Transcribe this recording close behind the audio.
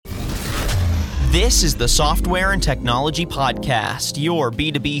This is the Software and Technology Podcast, your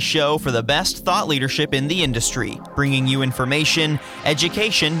B2B show for the best thought leadership in the industry, bringing you information,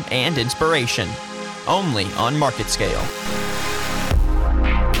 education, and inspiration. Only on MarketScale.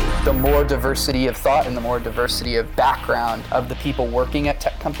 The more diversity of thought and the more diversity of background of the people working at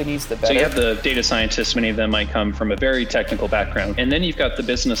tech companies, the better. So you have the data scientists, many of them might come from a very technical background. And then you've got the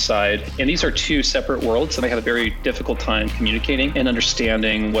business side. And these are two separate worlds, and they have a very difficult time communicating and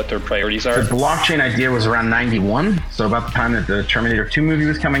understanding what their priorities are. The blockchain idea was around 91. So about the time that the Terminator 2 movie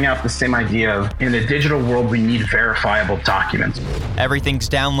was coming out, the same idea of in the digital world, we need verifiable documents. Everything's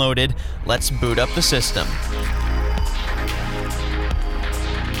downloaded. Let's boot up the system.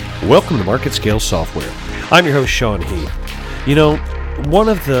 Welcome to MarketScale Software. I'm your host, Sean Heath. You know, one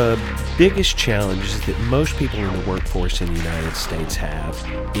of the biggest challenges that most people in the workforce in the United States have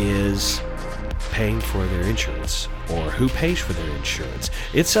is paying for their insurance, or who pays for their insurance.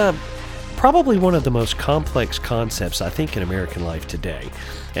 It's probably one of the most complex concepts, I think, in American life today.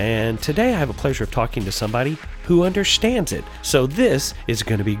 And today I have a pleasure of talking to somebody who understands it. So this is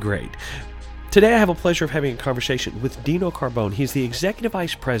going to be great. Today I have a pleasure of having a conversation with Dino Carbone. He's the Executive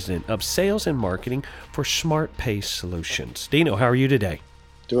Vice President of Sales and Marketing for SmartPay Solutions. Dino, how are you today?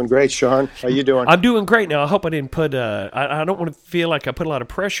 Doing great, Sean. How you doing? I'm doing great. Now, I hope I didn't put, I don't want to feel like I put a lot of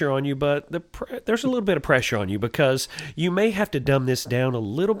pressure on you, but there's a little bit of pressure on you because you may have to dumb this down a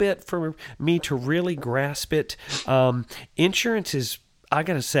little bit for me to really grasp it. Insurance is, I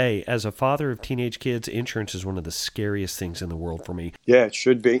got to say, as a father of teenage kids, insurance is one of the scariest things in the world for me. Yeah, it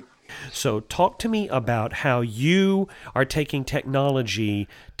should be. So talk to me about how you are taking technology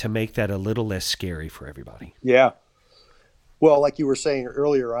to make that a little less scary for everybody. Yeah. Well, like you were saying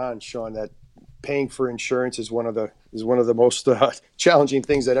earlier on, Sean, that paying for insurance is one of the most challenging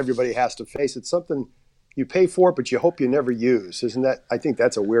things that everybody has to face. It's something you pay for, but you hope you never use. Isn't that? I think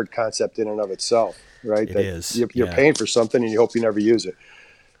that's a weird concept in and of itself, right? It is. You're paying for something and you hope you never use it.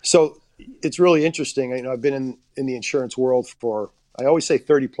 So it's really interesting. You know, I've been in the insurance world for, I always say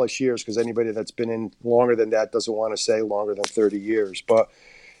 30 plus years because anybody that's been in longer than that doesn't want to say longer than 30 years. But,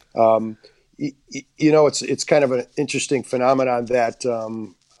 you know, it's kind of an interesting phenomenon that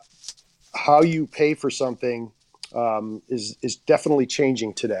how you pay for something is definitely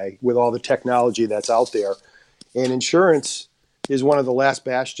changing today with all the technology that's out there. And insurance is one of the last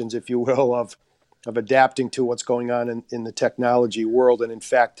bastions, if you will, of adapting to what's going on in the technology world. And in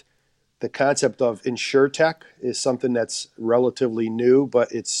fact, the concept of InsurTech is something that's relatively new,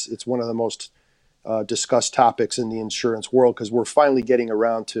 but it's one of the most discussed topics in the insurance world because we're finally getting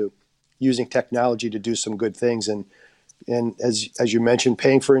around to using technology to do some good things. And as you mentioned,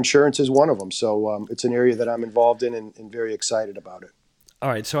 paying for insurance is one of them. So it's an area that I'm involved in and very excited about it. All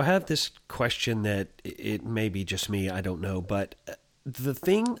right. So I have this question that it may be just me, I don't know, but the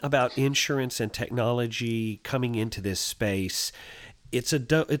thing about insurance and technology coming into this space, it's a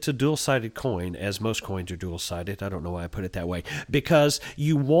dual-sided coin, as most coins are dual-sided. I don't know why I put it that way. Because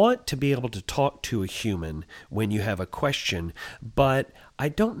you want to be able to talk to a human when you have a question, but I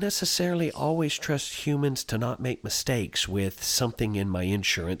don't necessarily always trust humans to not make mistakes with something in my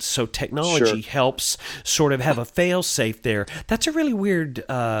insurance. So technology helps sort of have a fail-safe there. That's a really weird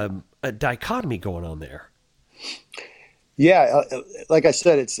dichotomy going on there. Yeah, like I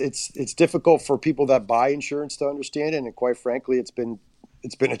said, it's difficult for people that buy insurance to understand it, and quite frankly, it's been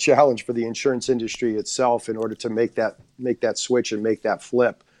a challenge for the insurance industry itself in order to make that switch and make that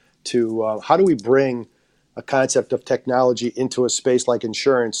flip to how do we bring a concept of technology into a space like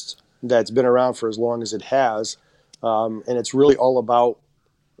insurance that's been around for as long as it has, and it's really all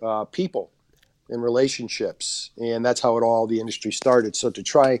about people and relationships, and that's how the industry started. So to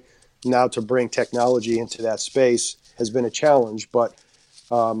try now to bring technology into that space has been a challenge, but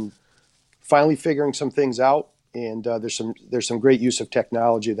finally figuring some things out, and there's some great use of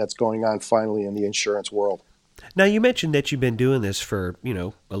technology that's going on finally in the insurance world. Now, you mentioned that you've been doing this for,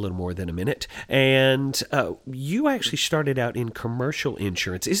 a little more than a minute, and you actually started out in commercial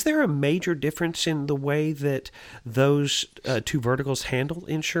insurance. Is there a major difference in the way that those two verticals handle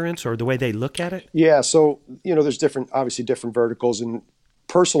insurance or the way they look at it? Yeah, so, there's obviously different verticals in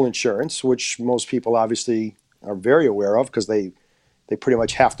personal insurance, which most people obviously are very aware of because they pretty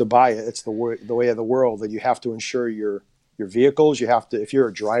much have to buy it. It's the way of the world that you have to insure your vehicles. You have to, if you're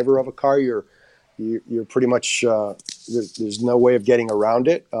a driver of a car, you're pretty much there's no way of getting around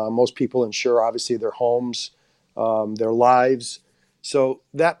it. Most people insure obviously their homes, their lives. So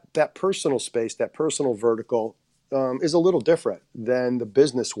that personal space, that personal vertical, is a little different than the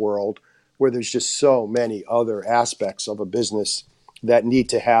business world, where there's just so many other aspects of a business that need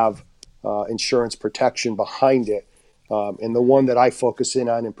to have insurance protection behind it. And the one that I focus in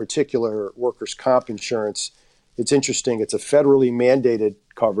on in particular, workers' comp insurance, it's interesting. It's a federally mandated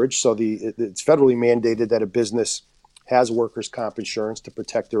coverage. So it's federally mandated that a business has workers' comp insurance to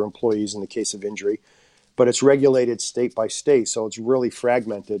protect their employees in the case of injury. But it's regulated state by state, so it's really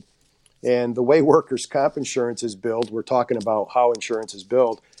fragmented. And the way workers' comp insurance is billed, we're talking about how insurance is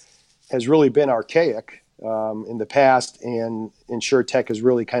billed, has really been archaic in the past, and InsurTech is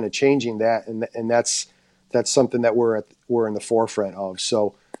really kind of changing that, and that's something that we're in the forefront of.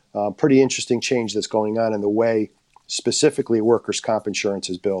 So, pretty interesting change that's going on in the way specifically workers' comp insurance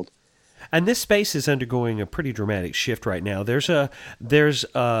is billed. And this space is undergoing a pretty dramatic shift right now. There's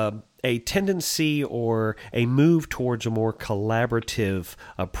a tendency or a move towards a more collaborative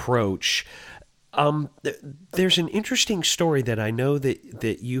approach. There's an interesting story that I know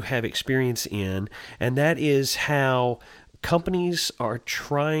that you have experience in, and that is how companies are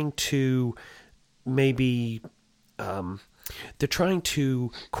trying to maybe they're trying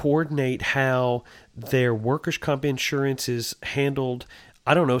to coordinate how their workers' comp insurance is handled.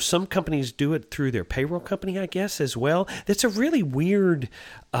 I don't know, some companies do it through their payroll company, I guess, as well. That's a really weird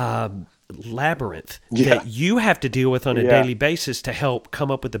labyrinth that you have to deal with on a daily basis to help come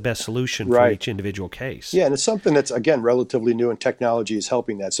up with the best solution for each individual case. Yeah, and it's something that's, again, relatively new, and technology is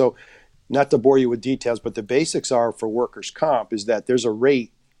helping that. So not to bore you with details, but the basics are for workers' comp is that there's a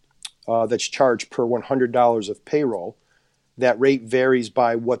rate that's charged per $100 of payroll. That rate varies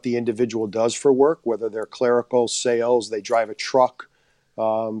by what the individual does for work, whether they're clerical, sales, they drive a truck,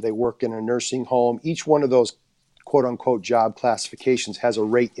 they work in a nursing home. Each one of those quote-unquote job classifications has a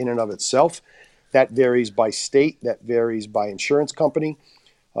rate in and of itself. That varies by state, that varies by insurance company.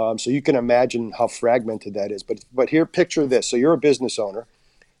 So you can imagine how fragmented that is. But here, picture this. So you're a business owner,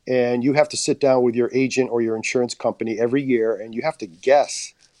 and you have to sit down with your agent or your insurance company every year, and you have to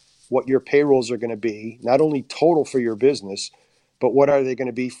guess what your payrolls are going to be, not only total for your business, but what are they going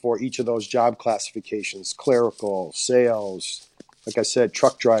to be for each of those job classifications, clerical, sales, like I said,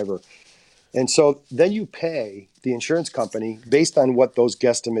 truck driver. And so then you pay the insurance company based on what those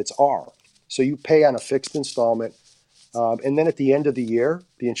guesstimates are. So you pay on a fixed installment. And then at the end of the year,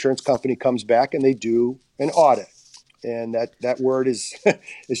 the insurance company comes back and they do an audit. And that word is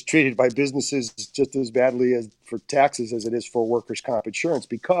is treated by businesses just as badly as for taxes as it is for workers' comp insurance,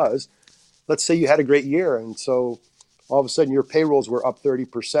 because let's say you had a great year, and so all of a sudden your payrolls were up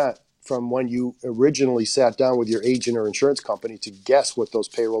 30% from when you originally sat down with your agent or insurance company to guess what those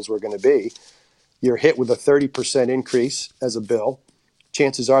payrolls were going to be. You're hit with a 30% increase as a bill.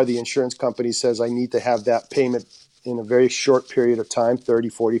 Chances are the insurance company says, I need to have that payment in a very short period of time, 30,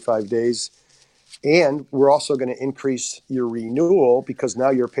 45 days. And we're also going to increase your renewal because now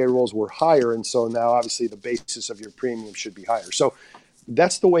your payrolls were higher. And so now obviously the basis of your premium should be higher. So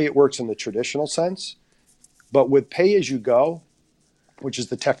that's the way it works in the traditional sense. But with pay-as-you-go, which is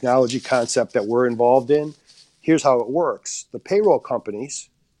the technology concept that we're involved in, here's how it works. The payroll companies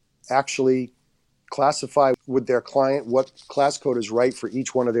actually classify with their client what class code is right for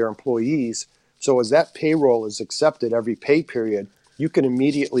each one of their employees. So as that payroll is accepted every pay period, you can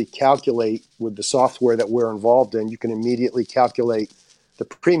immediately calculate with the software that we're involved in, you can immediately calculate the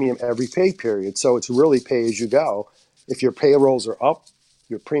premium every pay period. So it's really pay as you go. If your payrolls are up,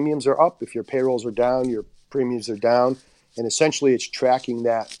 your premiums are up. If your payrolls are down, your premiums are down. And essentially it's tracking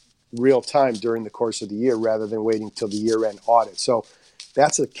that real time during the course of the year rather than waiting till the year-end audit. So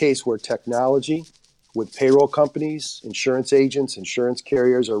that's a case where technology with payroll companies, insurance agents, insurance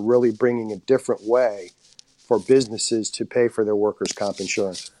carriers are really bringing a different way for businesses to pay for their workers' comp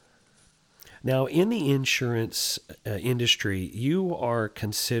insurance. Now, in the insurance industry, you are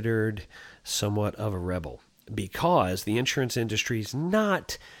considered somewhat of a rebel because the insurance industry is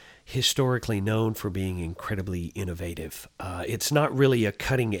not historically known for being incredibly innovative. It's not really a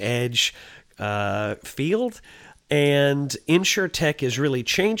cutting-edge field, and InsurTech is really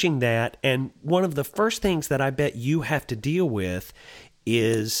changing that. And one of the first things that I bet you have to deal with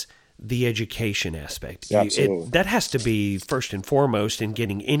is the education aspect. Absolutely. That has to be first and foremost in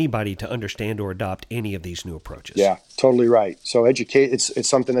getting anybody to understand or adopt any of these new approaches. Yeah, totally right. So it's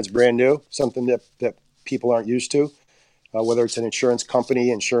something that's brand new, something that people aren't used to, whether it's an insurance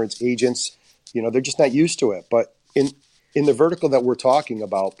company, insurance agents, they're just not used to it. But in the vertical that we're talking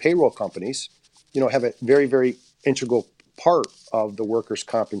about, payroll companies, have a very, very integral part of the workers'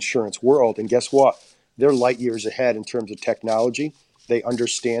 comp insurance world. And guess what? They're light years ahead in terms of technology. They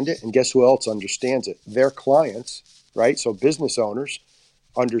understand it. And guess who else understands it? Their clients, right? So business owners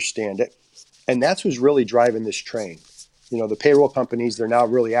understand it. And that's who's really driving this train. The payroll companies, they're now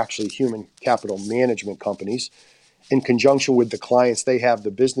really actually human capital management companies. In conjunction with the clients they have,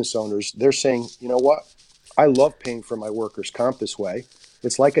 the business owners, they're saying, you know what? I love paying for my workers' comp this way.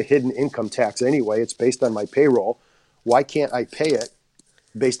 It's like a hidden income tax anyway. It's based on my payroll. Why can't I pay it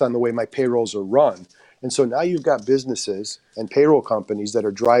based on the way my payrolls are run? And so now you've got businesses and payroll companies that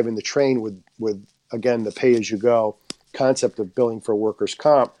are driving the train with again, the pay-as-you-go concept of billing for workers'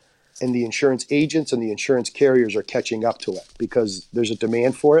 comp. And the insurance agents and the insurance carriers are catching up to it because there's a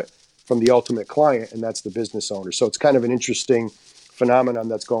demand for it from the ultimate client, and that's the business owner. So it's kind of an interesting phenomenon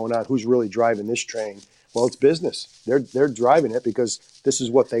that's going on. Who's really driving this train? Well, it's business. They're driving it because this is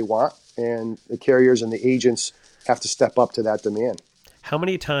what they want, and the carriers and the agents have to step up to that demand. How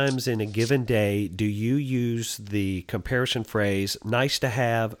many times in a given day do you use the comparison phrase nice to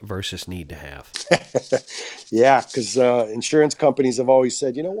have versus need to have? Yeah, because insurance companies have always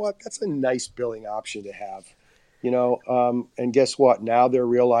said, you know what, that's a nice billing option to have. And guess what? Now they're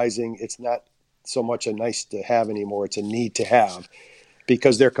realizing it's not so much a nice to have anymore. It's a need to have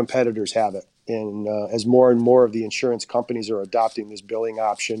because their competitors have it. And as more and more of the insurance companies are adopting this billing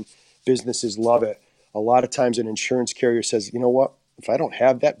option, businesses love it. A lot of times an insurance carrier says, you know what? If I don't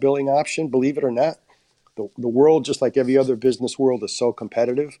have that billing option, believe it or not, the world, just like every other business world, is so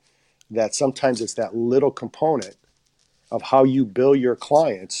competitive that sometimes it's that little component of how you bill your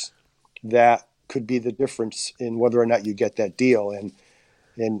clients that could be the difference in whether or not you get that deal.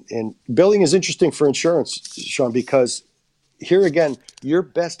 And billing is interesting for insurance, Sean, because here again, your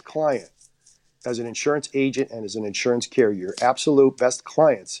best client as an insurance agent and as an insurance carrier, your absolute best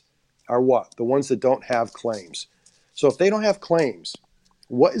clients are what? The ones that don't have claims. So if they don't have claims,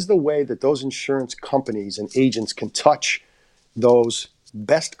 what is the way that those insurance companies and agents can touch those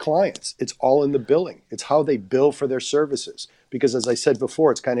best clients? It's all in the billing. It's how they bill for their services. Because as I said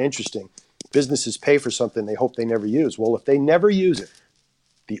before, it's kind of interesting. Businesses pay for something they hope they never use. Well, if they never use it,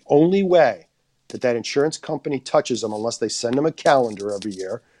 the only way that insurance company touches them, unless they send them a calendar every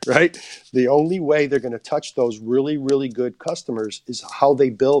year, right? The only way they're going to touch those really, really good customers is how they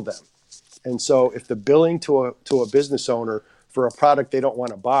bill them. And so if the billing to a business owner for a product they don't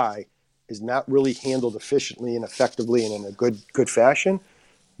want to buy is not really handled efficiently and effectively and in a good fashion,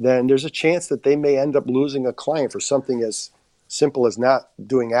 then there's a chance that they may end up losing a client for something as simple as not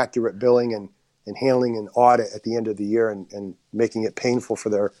doing accurate billing and handling an audit at the end of the year and making it painful for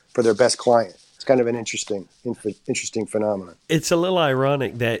their best client. It's kind of an interesting phenomenon. It's a little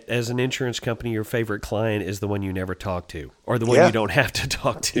ironic that as an insurance company, your favorite client is the one you never talk to, or the one you don't have to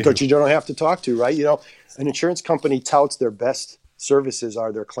talk to. But you don't have to talk to, right? An insurance company touts their best services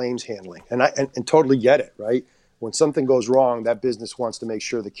are their claims handling, and I totally get it, right? When something goes wrong, that business wants to make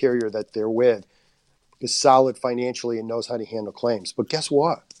sure the carrier that they're with is solid financially and knows how to handle claims. But guess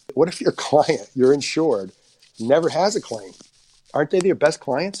what? What if your client, your insured, never has a claim? Aren't they their best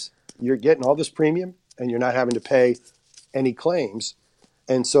clients? You're getting all this premium and you're not having to pay any claims.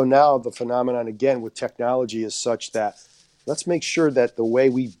 And so now the phenomenon again with technology is such that let's make sure that the way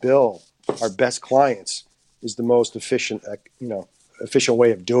we bill our best clients is the most efficient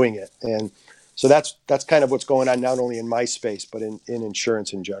way of doing it. And so that's kind of what's going on not only in my space, but in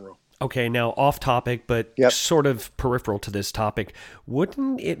insurance in general. Okay, now off topic, but sort of peripheral to this topic.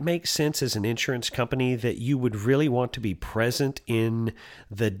 Wouldn't it make sense as an insurance company that you would really want to be present in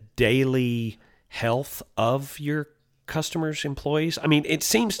the daily health of your customers' employees? I mean, it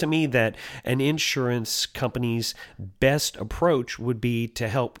seems to me that an insurance company's best approach would be to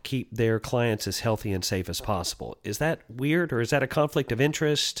help keep their clients as healthy and safe as possible. Is that weird, or is that a conflict of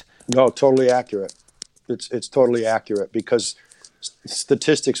interest? No, totally accurate. It's totally accurate because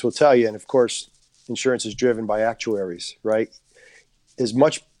statistics will tell you, and of course, insurance is driven by actuaries, right? As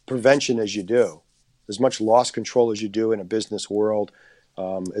much prevention as you do, as much loss control as you do in a business world,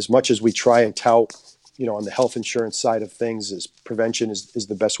 as much as we try and tout, on the health insurance side of things, is prevention is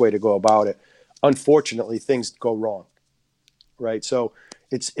the best way to go about it. Unfortunately, things go wrong, right? So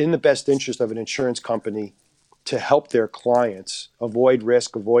it's in the best interest of an insurance company to help their clients avoid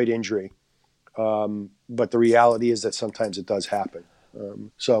risk, avoid injury. But the reality is that sometimes it does happen.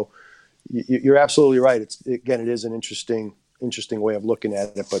 So you're absolutely right. It is an interesting way of looking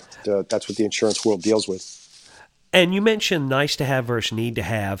at it, but that's what the insurance world deals with. And you mentioned nice to have versus need to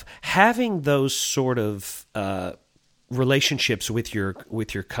have. Having those sort of relationships with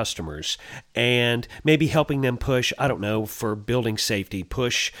your customers and maybe helping them push, I don't know, for building safety,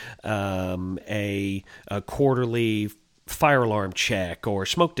 push a quarterly fire alarm check or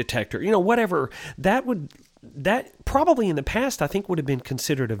smoke detector, whatever, that probably in the past I think would have been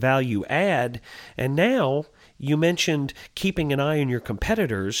considered a value add. And now you mentioned keeping an eye on your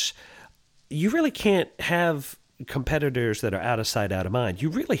competitors. You really can't have competitors that are out of sight, out of mind. You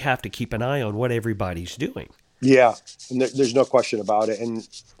really have to keep an eye on what everybody's doing. Yeah, and there's no question about it. And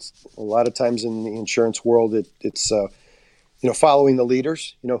a lot of times in the insurance world, it's following the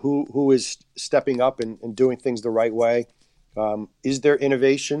leaders. Who is stepping up and doing things the right way. Is there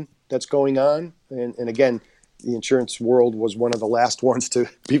innovation that's going on? And again, the insurance world was one of the last ones to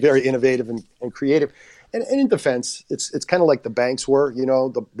be very innovative and creative. And in defense, it's kind of like the banks were.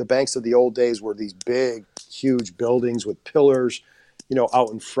 The banks of the old days were these big, huge buildings with pillars, out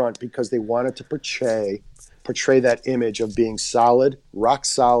in front, because they wanted to portray that image of being solid, rock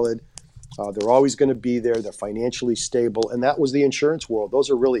solid. They're always going to be there. They're financially stable. And that was the insurance world. Those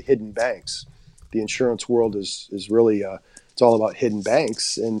are really hidden banks. The insurance world is really, it's all about hidden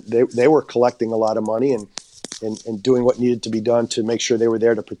banks. And they were collecting a lot of money and doing what needed to be done to make sure they were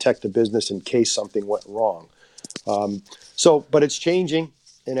there to protect the business in case something went wrong. But it's changing.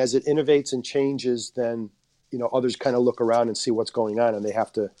 And as it innovates and changes, then others kind of look around and see what's going on, and they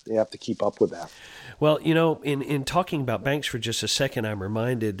have to keep up with that. Well, in talking about banks for just a second, I'm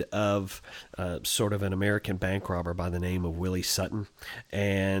reminded of sort of an American bank robber by the name of Willie Sutton.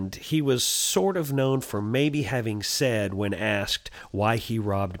 And he was sort of known for maybe having said, when asked why he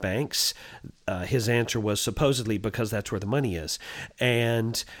robbed banks, his answer was supposedly because that's where the money is.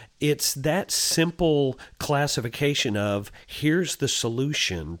 And it's that simple classification of, here's the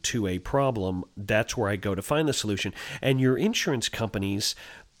solution to a problem, that's where I go to find the solution. And your insurance companies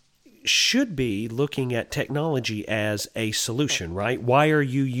should be looking at technology as a solution, right? Why are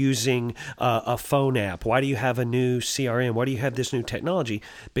you using a phone app? Why do you have a new CRM? Why do you have this new technology?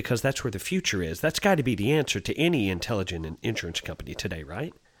 Because that's where the future is. That's got to be the answer to any intelligent insurance company today,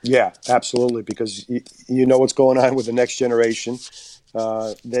 right? Yeah, absolutely. Because you know what's going on with the next generation.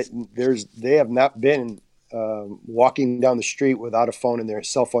 They have not been walking down the street without a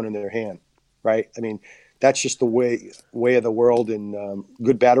cell phone in their hand, right? I mean, that's just the way of the world, and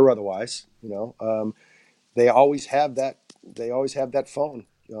good, bad, or otherwise. They always have that. They always have that phone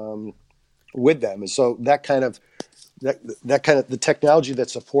with them, and so that kind of the technology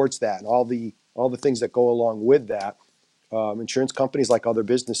that supports that, and all the things that go along with that. Insurance companies, like other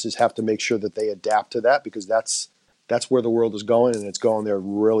businesses, have to make sure that they adapt to that, because that's where the world is going, and it's going there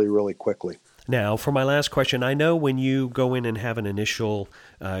really, really quickly. Now, for my last question, I know when you go in and have an initial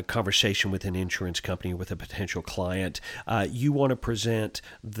conversation with an insurance company, with a potential client, you want to present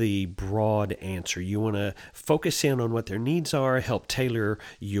the broad answer. You want to focus in on what their needs are, help tailor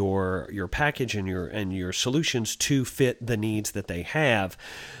your package and your solutions to fit the needs that they have.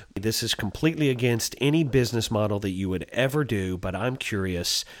 This is completely against any business model that you would ever do, but I'm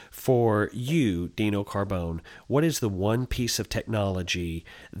curious, for you, Dino Carbone, what is the one piece of technology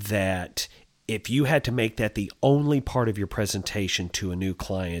that, if you had to make that the only part of your presentation to a new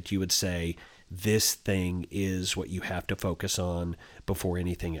client, you would say, this thing is what you have to focus on before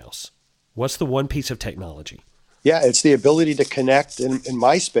anything else? What's the one piece of technology? Yeah, it's the ability to connect. In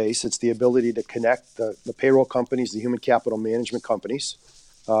my space, it's the ability to connect the payroll companies, the human capital management companies,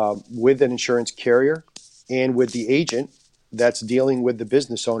 with an insurance carrier and with the agent that's dealing with the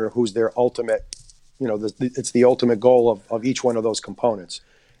business owner, who's their ultimate, it's the ultimate goal of each one of those components.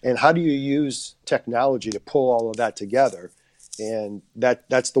 And how do you use technology to pull all of that together? And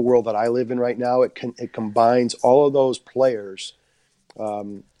that's the world that I live in right now. It combines all of those players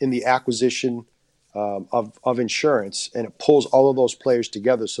in the acquisition of insurance, and it pulls all of those players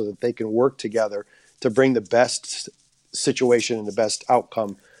together so that they can work together to bring the best situation and the best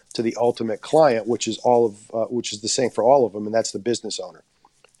outcome to the ultimate client, which is which is the same for all of them, and that's the business owner,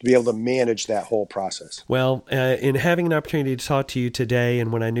 to be able to manage that whole process. Well, in having an opportunity to talk to you today,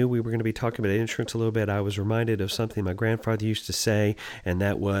 and when I knew we were going to be talking about insurance a little bit, I was reminded of something my grandfather used to say, and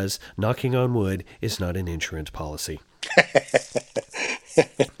that was, knocking on wood is not an insurance policy.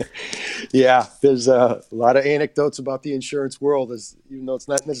 Yeah, there's a lot of anecdotes about the insurance world. Even though it's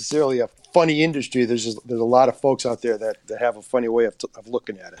not necessarily a funny industry, there's a lot of folks out there that have a funny way of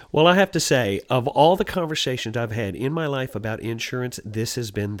looking at it. Well, I have to say, of all the conversations I've had in my life about insurance, this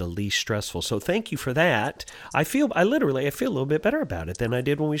has been the least stressful. So thank you for that. I feel a little bit better about it than I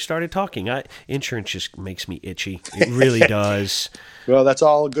did when we started talking. Insurance just makes me itchy. It really does. Well, that's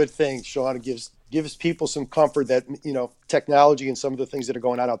all a good thing, Sean. It gives people some comfort that technology and some of the things that are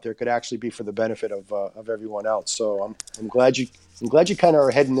going on out there could actually be for the benefit of everyone else. So I'm glad you kind of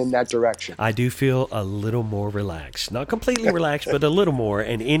are heading in that direction. I do feel a little more relaxed, not completely relaxed, but a little more.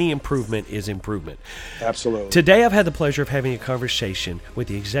 And any improvement is improvement. Absolutely. Today, I've had the pleasure of having a conversation with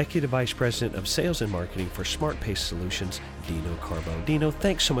the Executive Vice President of Sales and Marketing for SmartPace Solutions, Dino Carbone. Dino,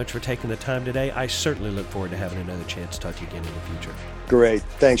 thanks so much for taking the time today. I certainly look forward to having another chance to talk to you again in the future. Great.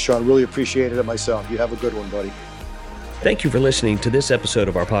 Thanks, Sean. Really appreciated it myself. You have a good one, buddy. Thank you for listening to this episode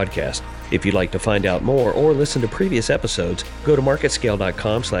of our podcast. If you'd like to find out more or listen to previous episodes, go to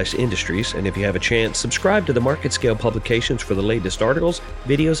marketscale.com/industries, and if you have a chance, subscribe to the MarketScale publications for the latest articles,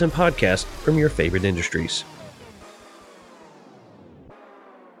 videos, and podcasts from your favorite industries.